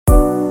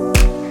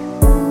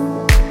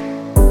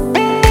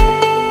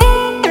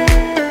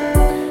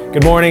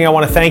Good morning. I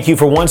want to thank you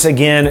for once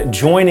again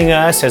joining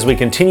us as we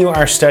continue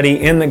our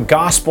study in the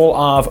Gospel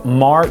of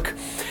Mark.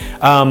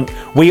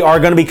 We are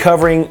going to be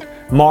covering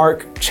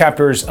Mark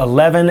chapters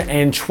 11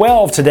 and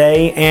 12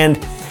 today, and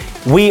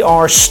we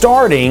are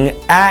starting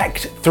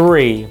Act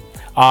 3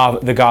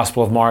 of the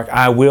Gospel of Mark.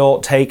 I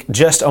will take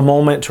just a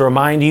moment to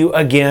remind you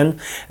again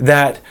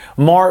that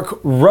Mark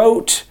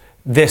wrote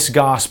this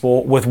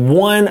Gospel with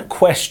one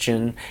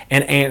question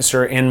and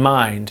answer in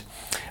mind.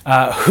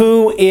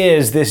 Who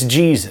is this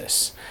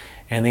Jesus?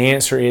 And the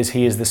answer is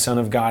He is the Son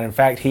of God. In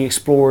fact, he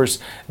explores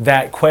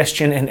that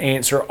question and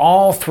answer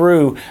all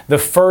through the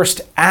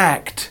first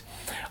act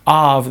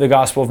of the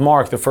Gospel of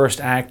Mark. The first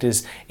act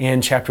is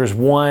in chapters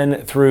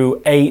 1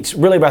 through 8,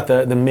 really about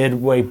the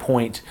midway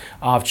point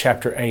of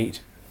chapter 8.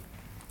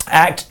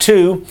 Act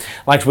 2,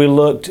 like we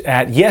looked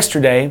at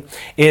yesterday,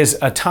 is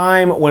a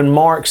time when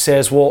Mark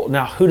says, well,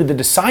 now who did the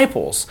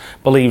disciples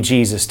believe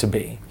Jesus to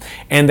be?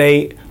 And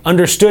they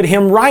understood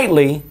Him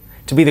rightly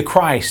to be the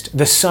Christ,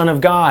 the Son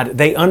of God.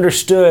 They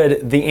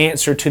understood the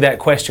answer to that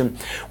question.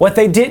 What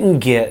they didn't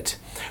get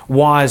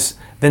was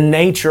the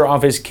nature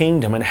of His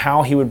kingdom and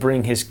how He would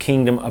bring His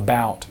kingdom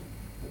about.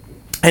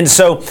 And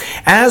so,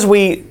 as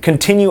we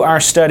continue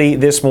our study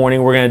this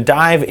morning, we're going to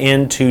dive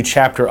into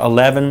chapter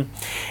 11.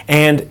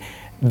 And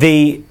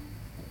the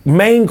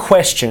main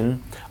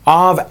question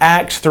of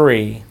Act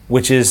 3,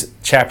 which is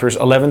chapters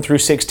 11 through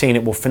 16,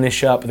 it will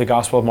finish up the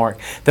Gospel of Mark.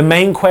 The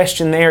main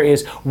question there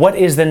is, what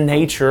is the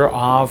nature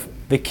of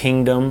the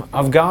kingdom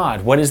of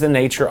God? What is the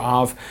nature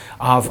of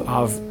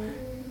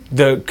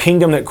the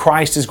kingdom that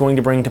Christ is going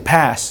to bring to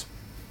pass?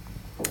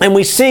 And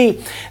we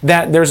see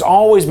that there's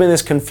always been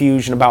this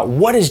confusion about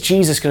what is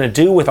Jesus going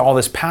to do with all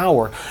this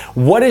power?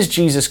 What is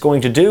Jesus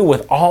going to do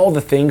with all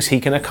the things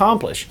He can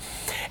accomplish?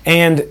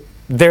 And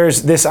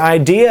there's this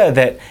idea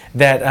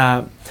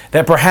that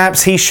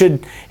perhaps he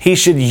should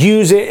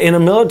use it in a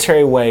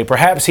military way.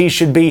 Perhaps He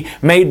should be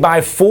made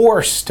by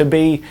force to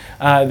be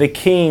the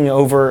king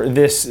over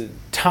this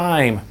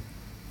time.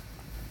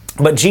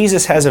 But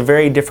Jesus has a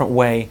very different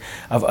way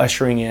of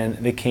ushering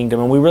in the kingdom.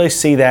 And we really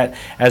see that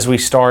as we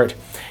start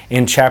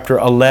in chapter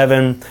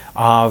 11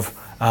 of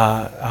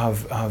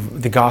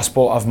the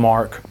Gospel of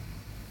Mark.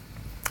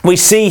 We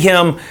see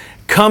Him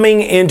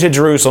coming into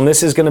Jerusalem.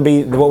 This is going to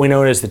be what we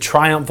know as the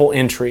triumphal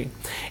entry.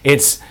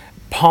 It's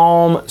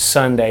Palm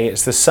Sunday.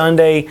 It's the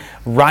Sunday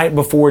right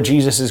before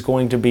Jesus is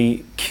going to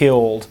be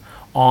killed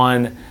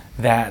on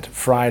that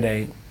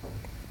Friday.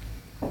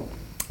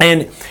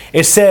 And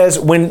it says,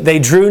 when they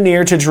drew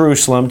near to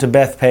Jerusalem, to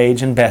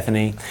Bethphage and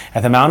Bethany,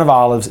 at the Mount of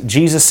Olives,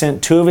 Jesus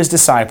sent two of His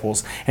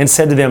disciples and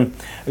said to them,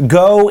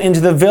 "Go into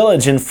the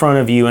village in front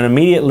of you, and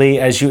immediately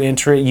as you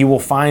enter it, you will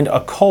find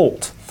a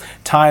colt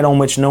tied on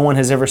which no one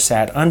has ever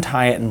sat.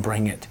 Untie it and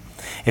bring it.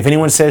 If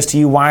anyone says to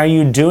you, 'Why are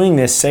you doing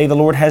this?' say, 'The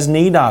Lord has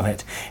need of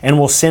it, and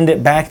will send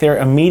it back there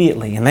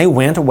immediately.' And they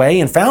went away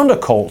and found a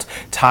colt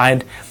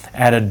tied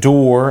at a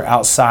door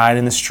outside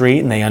in the street,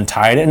 and they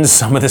untied it. And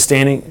some of the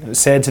standing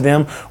said to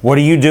them, 'What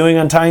are you doing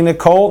untying the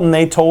colt?' And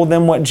they told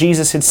them what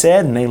Jesus had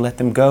said, and they let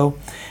them go.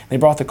 They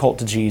brought the colt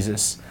to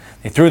Jesus.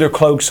 They threw their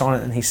cloaks on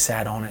it, and He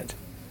sat on it."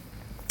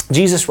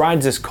 Jesus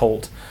rides this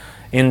colt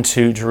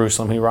into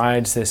Jerusalem. He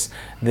rides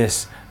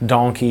this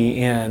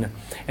donkey in.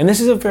 And this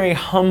is a very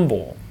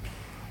humble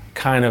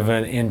kind of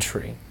an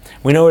entry.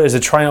 We know it as a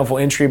triumphal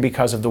entry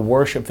because of the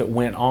worship that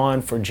went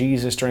on for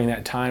Jesus during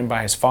that time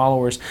by His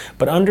followers.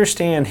 But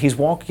understand, He's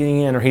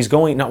walking in, or He's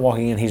going, not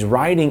walking in, He's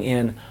riding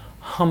in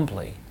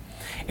humbly,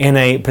 in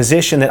a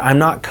position that I'm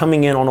not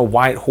coming in on a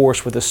white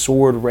horse with a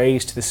sword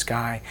raised to the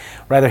sky.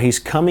 Rather, He's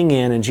coming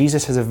in, and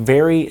Jesus has a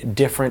very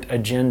different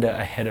agenda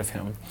ahead of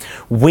Him.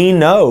 We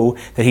know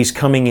that He's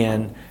coming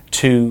in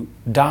to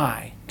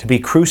die, to be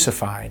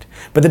crucified.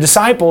 But the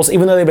disciples,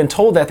 even though they've been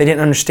told that, they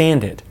didn't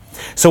understand it.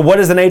 So what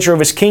is the nature of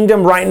His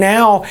kingdom right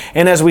now?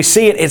 And as we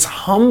see it, it's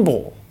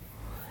humble.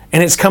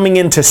 And it's coming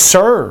in to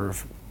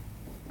serve.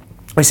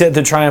 We said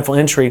the triumphal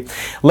entry.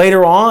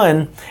 Later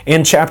on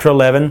in chapter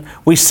 11,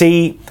 we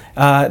see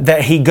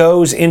that He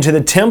goes into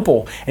the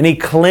temple and He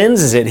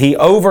cleanses it. He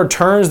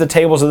overturns the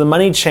tables of the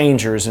money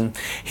changers, and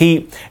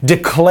He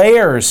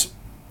declares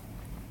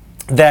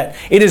that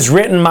it is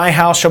written, "My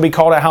house shall be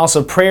called a house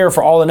of prayer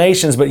for all the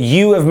nations, but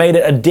you have made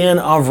it a den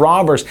of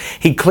robbers."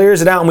 He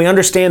clears it out, and we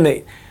understand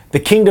that the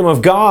kingdom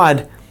of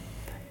God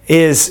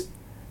is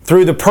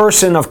through the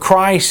person of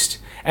Christ.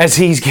 As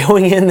He's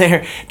going in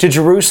there to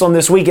Jerusalem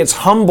this week, it's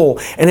humble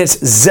and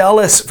it's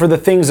zealous for the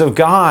things of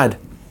God.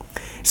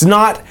 It's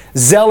not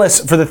zealous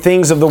for the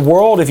things of the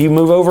world. If you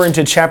move over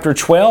into chapter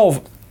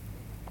 12,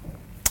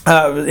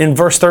 in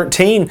verse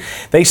 13,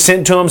 they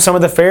sent to Him some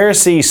of the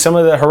Pharisees, some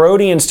of the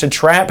Herodians, to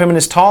trap Him in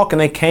His talk. And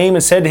they came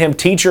and said to Him,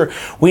 "Teacher,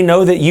 we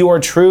know that you are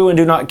true and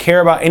do not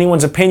care about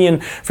anyone's opinion,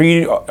 for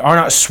you are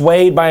not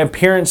swayed by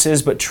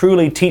appearances, but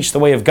truly teach the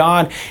way of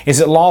God.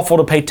 Is it lawful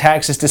to pay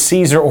taxes to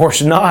Caesar or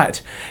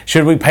not?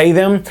 Should we pay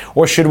them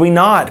or should we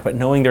not?" But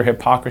knowing their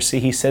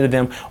hypocrisy, He said to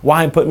them,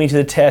 "Why put me to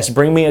the test?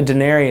 Bring me a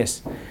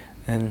denarius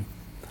and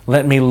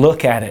let me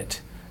look at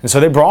it." And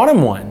so they brought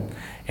Him one.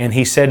 And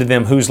he said to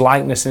them, whose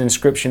likeness and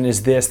inscription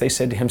is this? They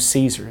said to him,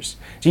 Caesar's.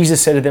 Jesus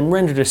said to them,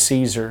 render to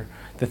Caesar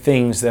the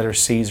things that are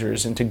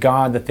Caesar's, and to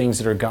God the things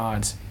that are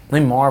God's. And they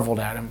marveled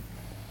at him.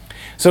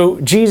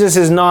 So Jesus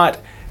is not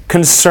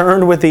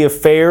concerned with the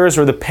affairs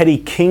or the petty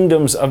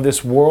kingdoms of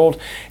this world.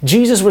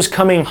 Jesus was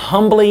coming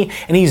humbly,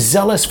 and he's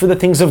zealous for the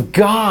things of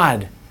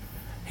God.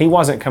 He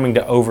wasn't coming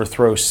to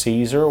overthrow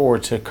Caesar or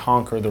to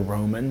conquer the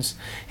Romans.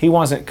 He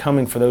wasn't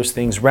coming for those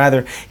things.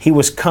 Rather, he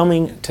was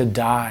coming to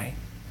die.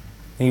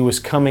 He was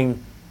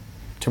coming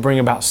to bring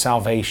about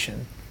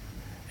salvation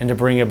and to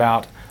bring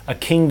about a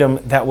kingdom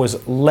that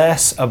was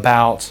less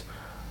about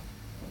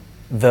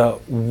the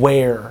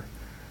where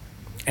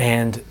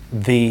and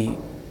the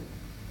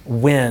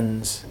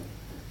wins,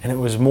 and it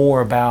was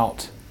more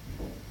about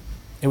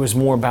the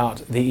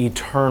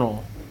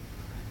eternal,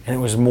 and it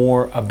was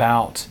more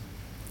about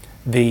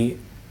the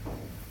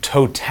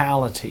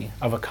totality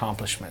of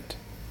accomplishment.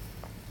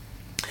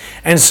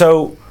 And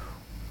so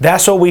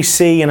that's what we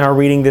see in our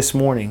reading this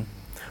morning.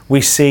 We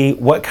see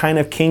what kind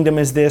of kingdom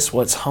is this?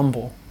 Well, it's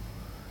humble.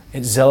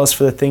 It's zealous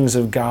for the things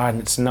of God,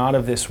 and it's not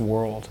of this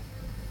world.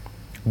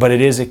 But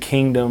it is a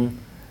kingdom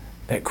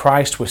that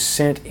Christ was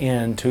sent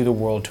into the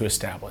world to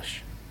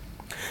establish.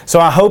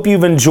 So I hope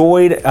you've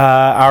enjoyed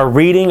our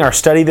reading, our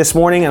study this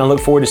morning, and I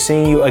look forward to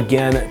seeing you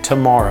again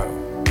tomorrow.